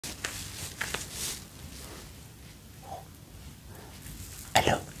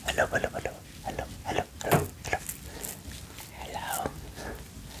hello, hello, hello, hello, hello, hello. Hello.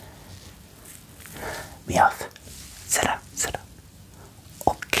 Meowth. Sit up, sit up.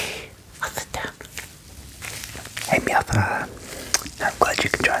 Okay, I'll sit down. Hey Meowth, I'm glad you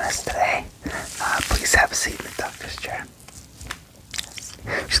could join us today. Please have a seat in the doctor's chair.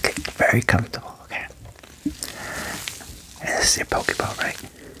 Just get very comfortable, okay? And this is your Pokeball, right?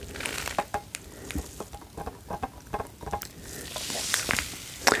 Yes.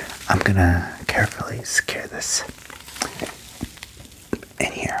 I'm gonna carefully secure this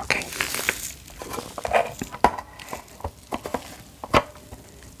in here, okay?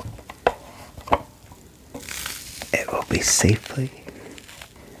 It will be safely.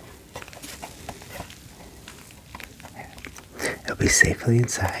 It'll be safely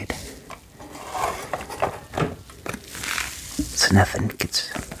inside, so nothing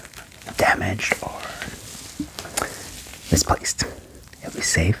gets damaged or misplaced. It'll be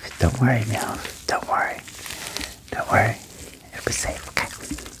safe. Don't worry, Meowth. Don't worry. Don't worry. It'll be safe. Okay.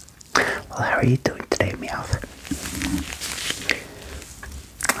 Well, how are you doing today, Meowth?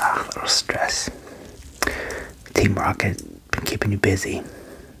 A little stress. Team Rocket been keeping you busy.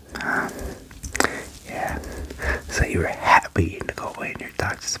 Yeah. So you were happy to go away on your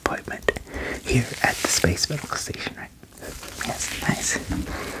doctor's appointment here at the Space Medical Station, right? Yes, nice.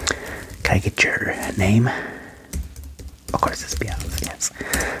 Can I get your name? Of course, it's Meowth, yes.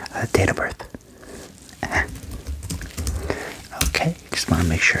 Date of birth. Okay, just want to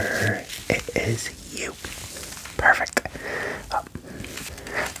make sure it is you. Perfect.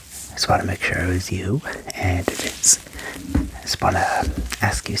 Just want to make sure it was you, and it is. I just want to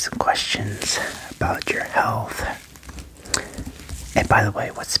ask you some questions about your health. And by the way,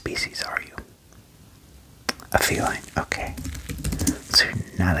 what species are you? A feline, okay. So you're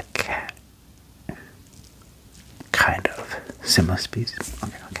not a cat. Kind of. Similar species.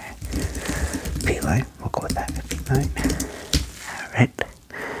 Okay. Feline, we'll go with that. Feline. Alright.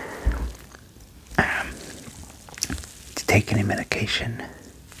 Do you take any medication?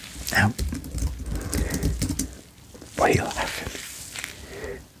 No. Why are you laughing?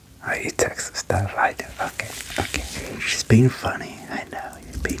 Oh, you text some stuff? I do. Okay. You're just being funny. I know.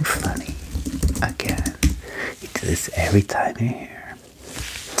 You're being funny. Again. You do this every time you're here.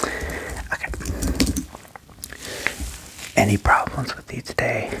 Okay. Any problems with you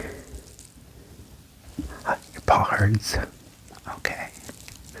today? Your paw hurts? Okay.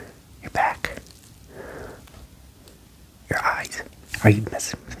 Your back? Your eyes? Are you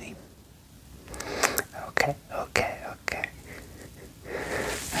messing with me? Okay.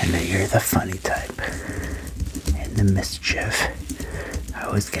 I know you're the funny type. And the mischief. I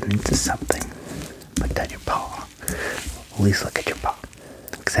always get into something. Put down your paw. At least look at your paw.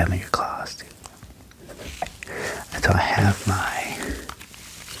 Examine your claws. So I have my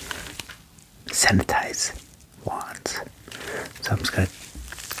sanitize wands. So I'm just gonna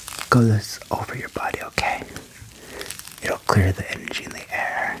go this over your body, okay? It'll clear the energy in the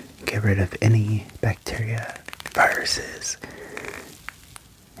air, get rid of any bacteria, viruses,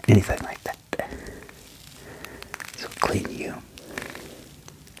 anything like that. So clean you.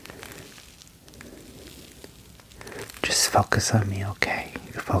 Just focus on me, okay?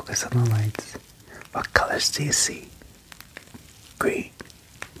 You can focus on the lights. What colors do you see? Green,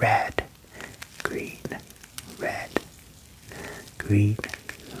 red, green, red, green,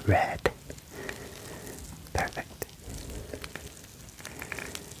 red. Perfect.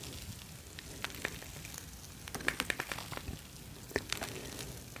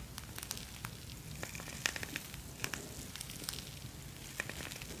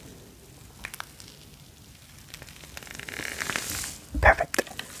 Perfect.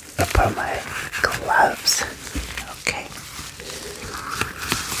 I'll put on my gloves. Okay.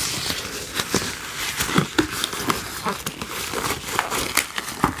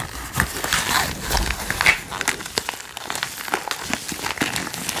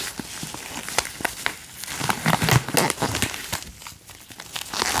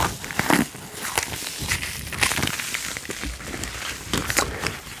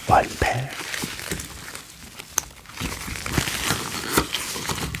 One pair.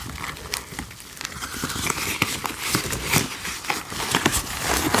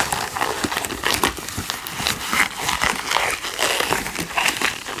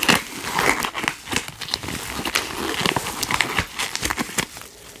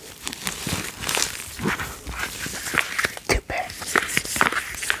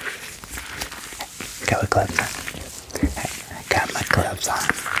 Got my gloves on. I got my gloves on.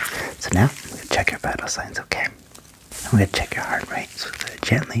 So now, I'm going to check your vital signs, okay? I'm going to check your heart rate. So I'm going to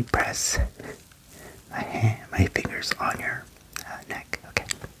gently press my fingers on your neck, okay?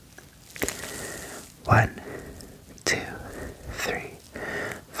 1, 2, 3,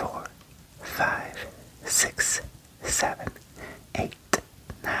 4, 5, 6, 7, 8,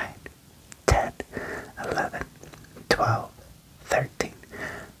 9, 10, 11, 12, 13,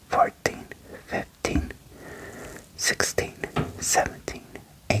 14, 15, 16, 17,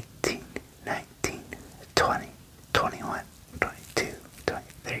 18, 19, 20, 21, 22,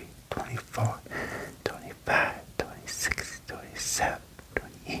 23, 24, 25, 26, 27,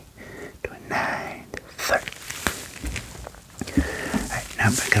 28, 29, 30. Alright, now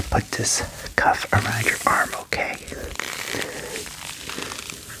I'm going to put this cuff around your arm, okay?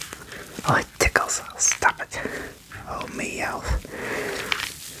 Oh, it tickles. I'll stop it. Oh, Meowth.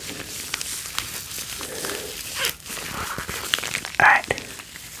 Alright.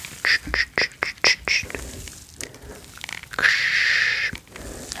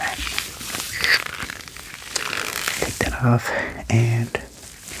 Alright. Take that off and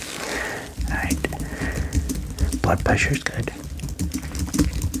alright. Blood pressure is good.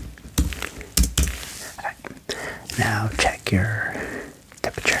 Alright. Now check your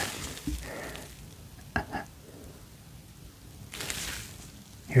temperature.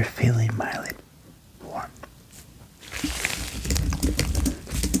 You're feeling mildly warm.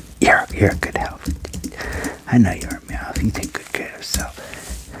 You're in good health. I know you're a Meowth. You take good care of yourself.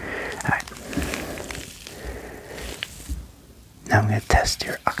 Alright. Now I'm going to test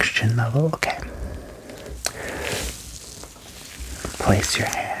your oxygen level. Okay. Place your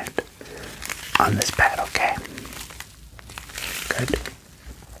hand on this pad, okay? Good.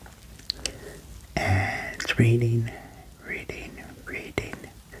 And it's reading.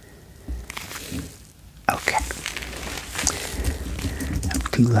 Okay. Now,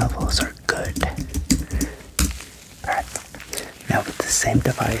 levels are good. Alright. Now with the same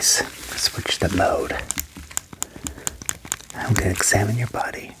device, switch the mode. I'm going to examine your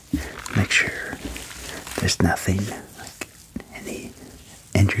body. Make sure there's nothing like any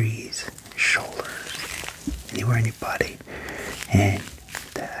injuries, shoulders, anywhere in your body. And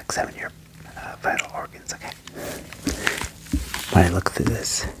examine your vital organs, okay? When I look through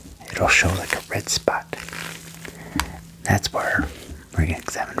this, it'll show like a red spot. That's where we're going to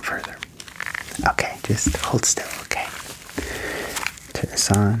examine further. Okay, just hold still, okay? Turn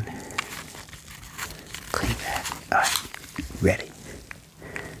this on. Clean that. Alright, ready.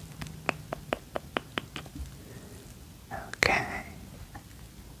 Okay.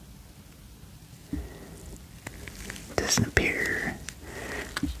 Doesn't appear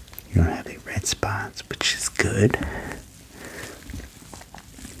you don't have any red spots, which is good.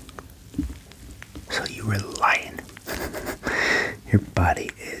 So you were lying. Your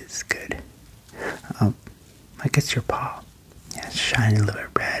body is good. I guess your paw. Yeah, it's shiny a little bit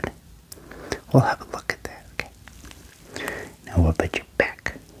red. We'll have a look at that, okay? Now what about your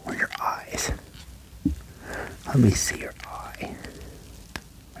back or your eyes? Let me see your eye.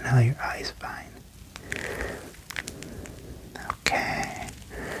 Now your eye's fine. Okay.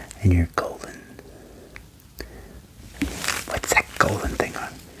 And your golden. What's that golden thing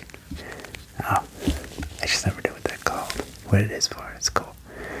on? Oh, I just never knew what that called. What it is for, it's cool.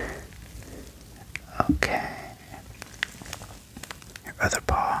 Okay. Your other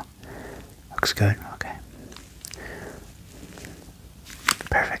paw. Looks good, okay.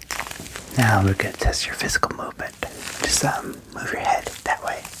 Perfect. Now we're going to test your physical movement. Just move your head that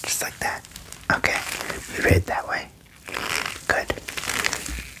way, just like that. Okay, move your head that way. Good.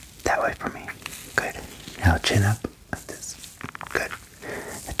 That way for me. Good. Now chin up like this. Good.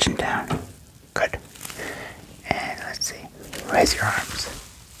 Chin down. Good. And let's see. Raise your arms.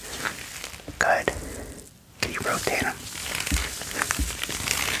 Good. Can you rotate them?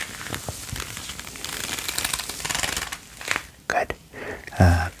 Good.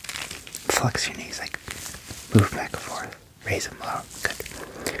 Flex your knees, like move back and forth. Raise them low. Good.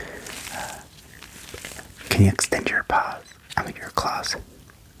 Can you extend your paws? Your claws.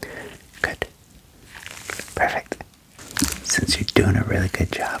 Good. Perfect. Since you're doing a really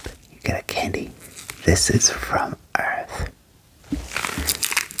good job, you get a candy. This is from Earth.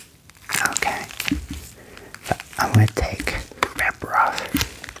 Okay. So I'm going to take the wrapper off.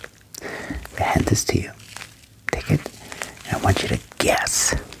 I hand this to you. Take it. And I want you to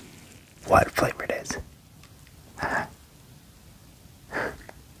guess what flavor it is.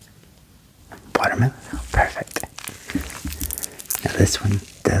 Watermelon? Oh, perfect. Now this one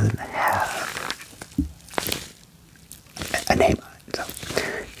doesn't have a name on it, so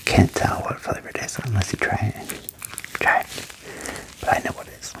you can't tell what flavor it is unless you try it. Try it. But I know what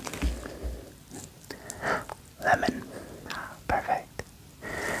it is. Lemon. Oh, perfect.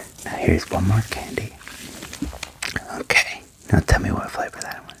 Now here's one more candy. Okay. Now tell me what flavor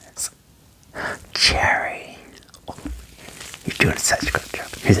that one is. Cherry. doing such a good job.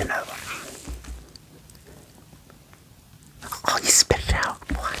 Here's another one. Oh, you spit it out.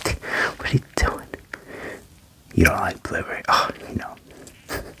 What? What are you doing? You don't like blueberry? Oh, you know.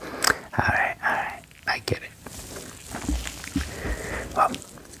 Alright. I get it. Well,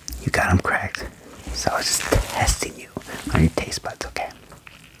 you got them cracked. So I was just testing you on your taste buds, okay?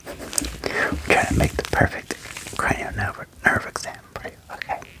 I'm trying to make the perfect cranial nerve exam for you,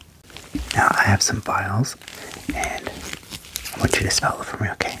 okay? Now, I have some vials, and I want you to smell it for me,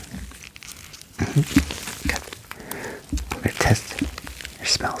 okay? Good. I'm going to test your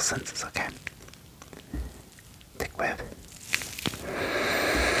smell senses, okay? Take a whiff.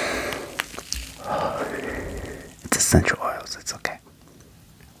 It's essential oils, it's okay.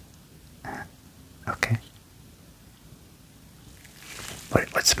 Okay.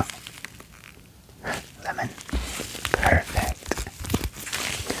 What smell? Lemon. Perfect.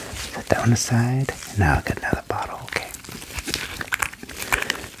 Set that on the side. And now I'll get another bottle, okay?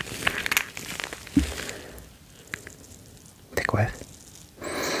 Take a whiff.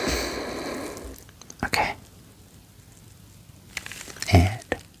 Okay.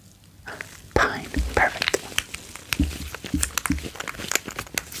 And pine. Perfect.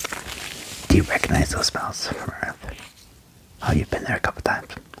 Do you recognize those smells from Earth? Oh, you've been there a couple times.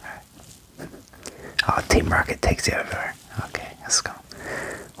 Alright. Oh, Team Rocket takes you everywhere. Okay, let's go.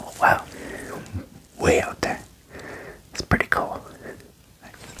 Oh, wow. Way out there. It's pretty cool.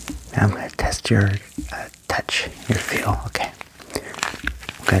 Now I'm going to test your touch, your feel, okay?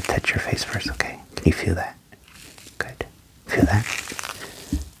 I'm going to touch your face first, okay? Can you feel that? Good. Feel that?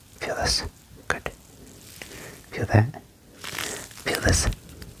 Feel this? Good. Feel that? Feel this?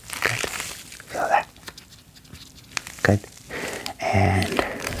 Good. Feel that? Good. And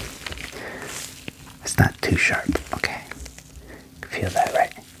it's not too sharp, okay? Feel that,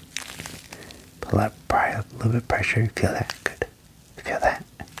 right? Pull up, apply a little bit of pressure. Feel that? Good. Feel that?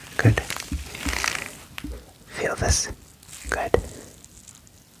 Good. Feel this? Good.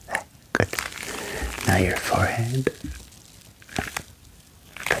 That? Good. Now your forehead.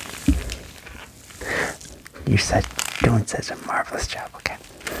 Good. You're doing such a marvelous job, okay?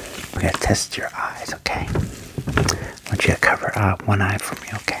 We're going to test your eyes, okay? I want you to cover one eye for me,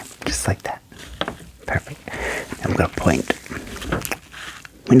 okay? Just like that. Perfect. I'm going to point.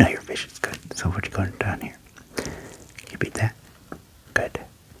 We know your vision's good, so we're going down here. You beat that? Good.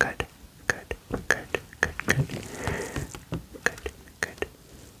 Good. Good. Good. Good. Good. Good. Good.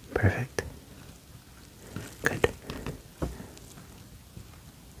 Perfect. Good.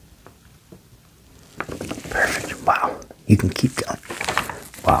 Perfect. Wow. You can keep going.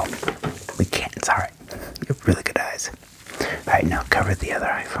 Wow. We can't. It's alright. You have really good eyes. Alright, now cover the other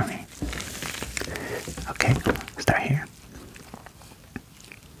eye for me. Okay, start here.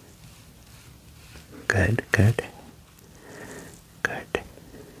 Good, good. Good.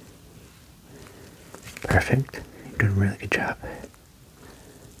 Perfect. You're doing a really good job.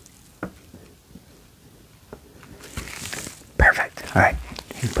 Perfect. Alright,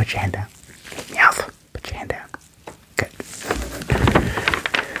 you can put your hand down. Meowth, put your hand down. Good.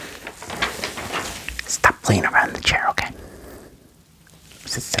 Stop playing around in the chair, okay?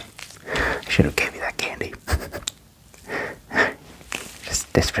 Sit still. I should have gave you that candy.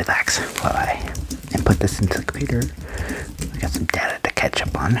 Just relax while I input this into the computer. I got some data to catch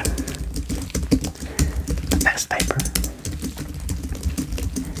up on. Fast paper.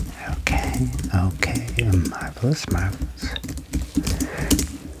 Okay, marvelous.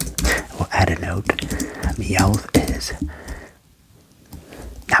 We'll add a note. Meowth is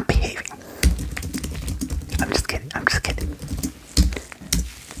not behaving. I'm just kidding.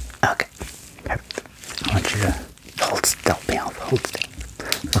 Okay, perfect. I want you to hold still, Meowth, hold still.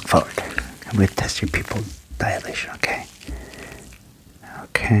 Look forward. I'm going to test your pupil dilation, okay?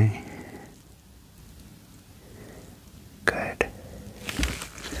 Okay. Good.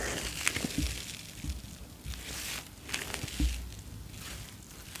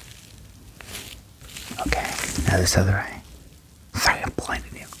 Okay, now this other eye. Sorry, I'm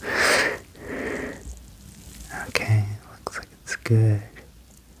blinding you. Okay, looks like it's good.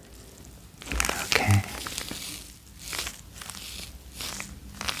 Okay.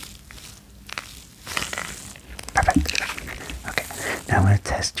 Perfect. Okay, now I'm going to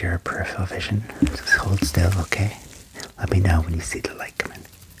test your peripheral vision. Just hold still, okay? Let me know when you see the light come in.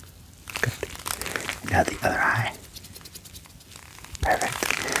 Good. Now the other eye.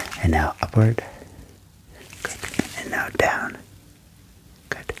 Perfect. And now upward. Good. And now down.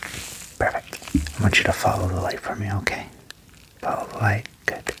 Good. Perfect. I want you to follow the light for me, okay? Follow the light.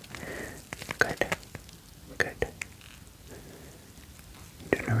 Good. Good. Good.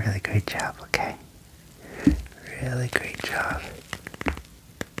 You're doing a really great job, okay? Really great job.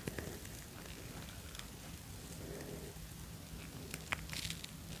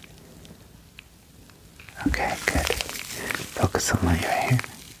 Okay, good. Focus on my hair.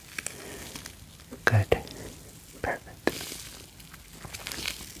 Good. Perfect.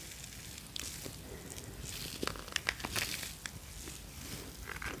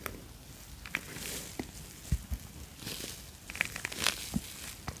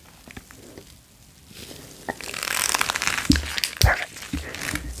 Perfect.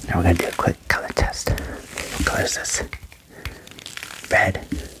 Now we're going to do a quick color test. What color is this? Red.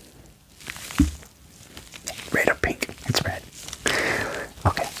 Red or pink? It's red.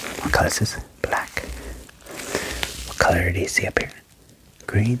 Okay. What color is this? Black. What color do you see up here?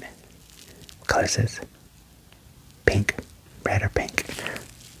 Green. What color is this? Pink. Red or pink?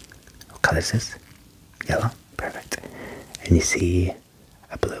 What color is this? Yellow. Perfect. And you see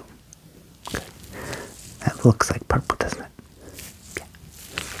a blue. Good. That looks like purple, doesn't it? Yeah.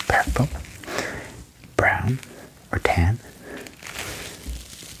 Purple. Brown or tan.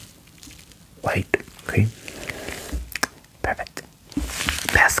 White, cream. Perfect.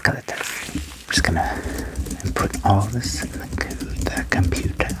 Pass the color test. I'm just gonna input all this in the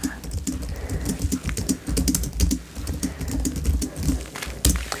computer.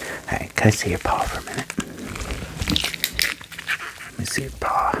 Alright, can I see your paw for a minute? Let me see your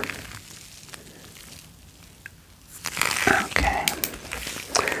paw. Okay.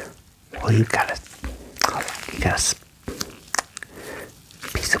 Well, you got a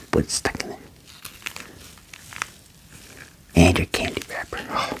piece of wood stuck in it. And your candy wrapper.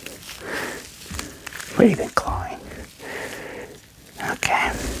 Oh. What have you been clawing?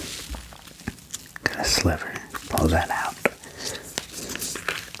 Okay. Got a sliver. Pull that out.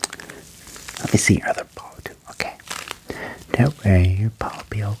 Let me see your other paw too. Okay. Don't worry, your paw will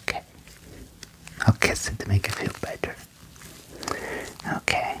be okay. I'll kiss it to make it feel better.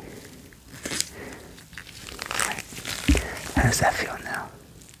 Okay. How does that feel now?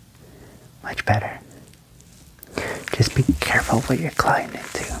 Much better. Just be careful what you're clawing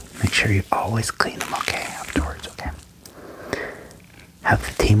into. Make sure you always clean them, okay? Afterwards, okay? Have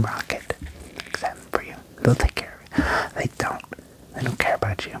the Team Rocket examine for you. They'll take care of it. They don't care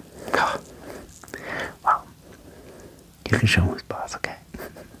about you. Oh. Well, you can show them who's boss, okay?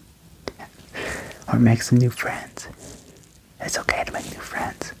 Or make some new friends. It's okay to make new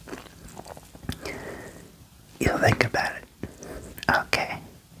friends. You'll think about it. Okay.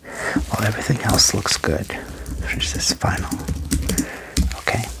 Well, everything else looks good. There's this final.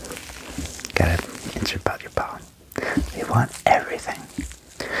 Okay. Gotta insert about your paw. They want everything.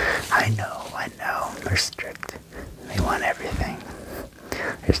 I know. They're strict. They want everything.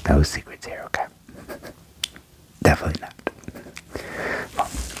 There's no secrets here, okay? Definitely not. Well,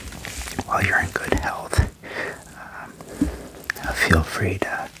 while you're in good health, feel free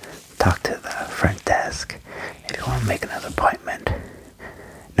to talk to the front desk if you want to make another appointment.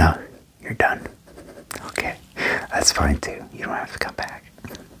 No, you're done. Okay, that's fine too. You don't have to come back.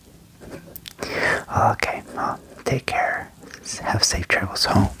 Okay, well, take care. Have safe travels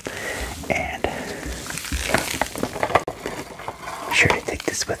home. And be sure to take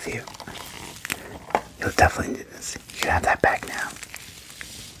this with you. You'll definitely need this. You can have that back now.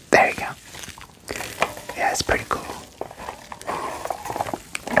 There you go. Yeah, it's pretty cool.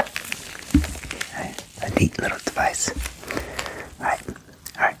 A neat little device. Alright.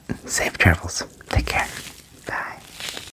 Safe travels.